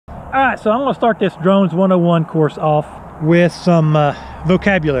All right, so I'm gonna start this Drones 101 course off with some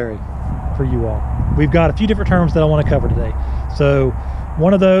vocabulary for you all. We've got a few different terms that I want to cover today. So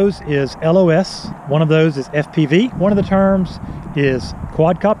one of those is LOS, one of those is FPV, one of the terms is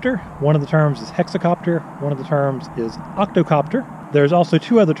quadcopter, one of the terms is hexacopter, one of the terms is octocopter. There's also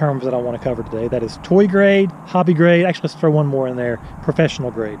two other terms that I want to cover today. That is toy grade, hobby grade, actually let's throw one more in there,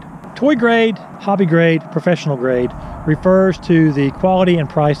 professional grade. Toy grade, hobby grade, professional grade refers to the quality and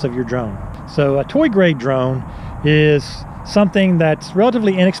price of your drone. So a toy grade drone is something that's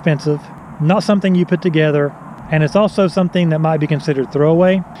relatively inexpensive, not something you put together, and it's also something that might be considered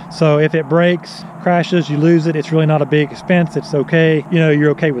throwaway. So if it breaks, crashes, you lose it, it's really not a big expense, it's okay, you know,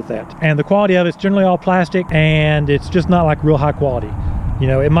 you're okay with that. And the quality of it's generally all plastic, and it's just not like real high quality. You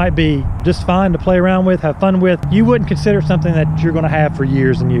know, it might be just fine to play around with, have fun with. You wouldn't consider something that you're gonna have for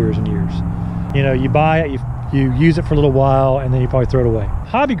years and years and years. You know, you buy it, you use it for a little while, and then you probably throw it away.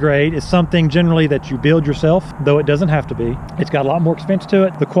 Hobby grade is something generally that you build yourself, though it doesn't have to be. It's got a lot more expense to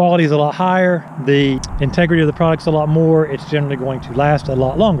it. The quality is a lot higher. The integrity of the product's a lot more. It's generally going to last a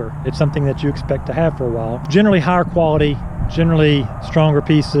lot longer. It's something that you expect to have for a while. Generally higher quality, generally stronger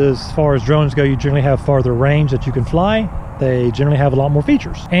pieces. As far as drones go, you generally have farther range that you can fly. They generally have a lot more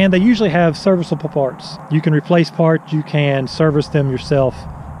features, and they usually have serviceable parts. You can replace parts, you can service them yourself,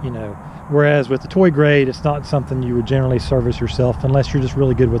 you know. Whereas with the toy grade, it's not something you would generally service yourself unless you're just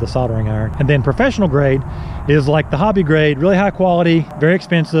really good with a soldering iron. And then professional grade is like the hobby grade, really high quality, very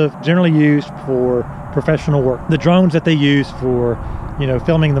expensive, generally used for professional work. The drones that they use for, you know,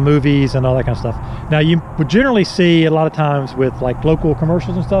 filming the movies and all that kind of stuff. Now you would generally see a lot of times with like local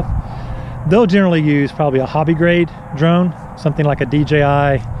commercials and stuff, they'll generally use probably a hobby grade drone, something like a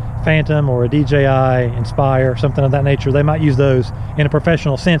DJI Phantom or a DJI Inspire, something of that nature. They might use those in a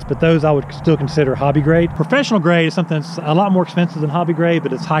professional sense, but those I would still consider hobby grade. Professional grade is something that's a lot more expensive than hobby grade,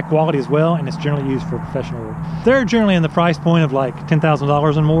 but it's high quality as well, and it's generally used for professional work. They're generally in the price point of like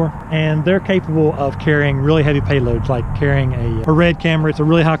 $10,000 and more, and they're capable of carrying really heavy payloads, like carrying a red camera. It's a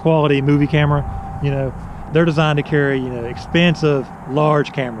really high quality movie camera, you know. They're designed to carry, you know, expensive,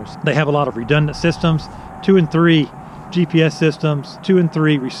 large cameras. They have a lot of redundant systems, 2 and 3 GPS systems, 2 and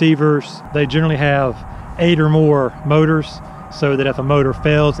 3 receivers. They generally have 8 or more motors, so that if a motor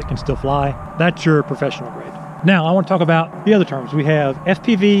fails, it can still fly. That's your professional grade. Now, I want to talk about the other terms. We have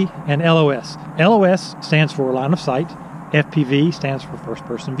FPV and LOS. LOS stands for line of sight. FPV stands for first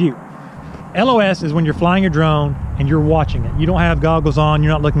person view. LOS is when you're flying your drone and you're watching it. You don't have goggles on,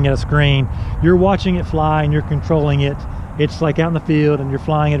 you're not looking at a screen. You're watching it fly and you're controlling it. It's like out in the field and you're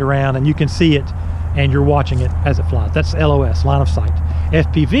flying it around and you can see it and you're watching it as it flies. That's LOS, line of sight.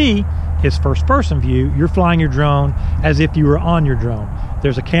 FPV is first person view. You're flying your drone as if you were on your drone.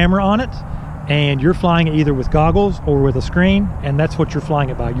 There's a camera on it and you're flying it either with goggles or with a screen, and that's what you're flying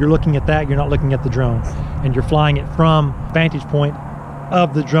it by. You're looking at that, you're not looking at the drone, and you're flying it from vantage point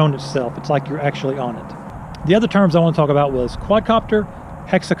of the drone itself. It's like you're actually on it. The other terms I want to talk about was quadcopter,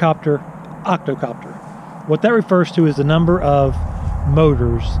 hexacopter, octocopter. What that refers to is the number of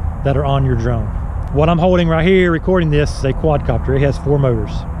motors that are on your drone. What I'm holding right here recording this is a quadcopter. It has 4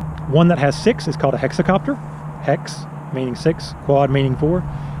 motors. One that has 6 is called a hexacopter. Hex meaning 6, quad meaning 4,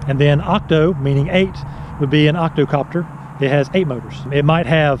 and then octo meaning 8 would be an octocopter. It has 8 motors. It might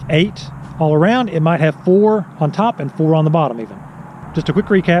have 8 all around. It might have 4 on top and 4 on the bottom even. Just a quick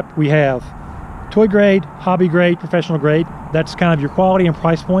recap, we have toy grade, hobby grade, professional grade. That's kind of your quality and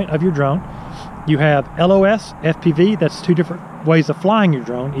price point of your drone. You have LOS, FPV, that's 2 different ways of flying your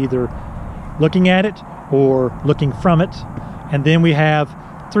drone, either looking at it or looking from it. And then we have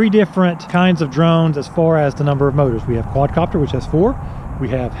 3 different kinds of drones as far as the number of motors. We have quadcopter, which has 4. We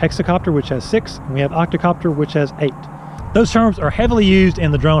have hexacopter, which has 6. And we have octocopter, which has 8. Those terms are heavily used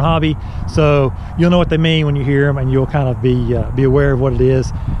in the drone hobby, so you'll know what they mean when you hear them, and you'll kind of be aware of what it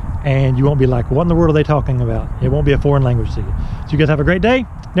is, and you won't be like, what in the world are they talking about? It won't be a foreign language to you. So you guys have a great day.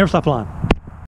 Never stop flying.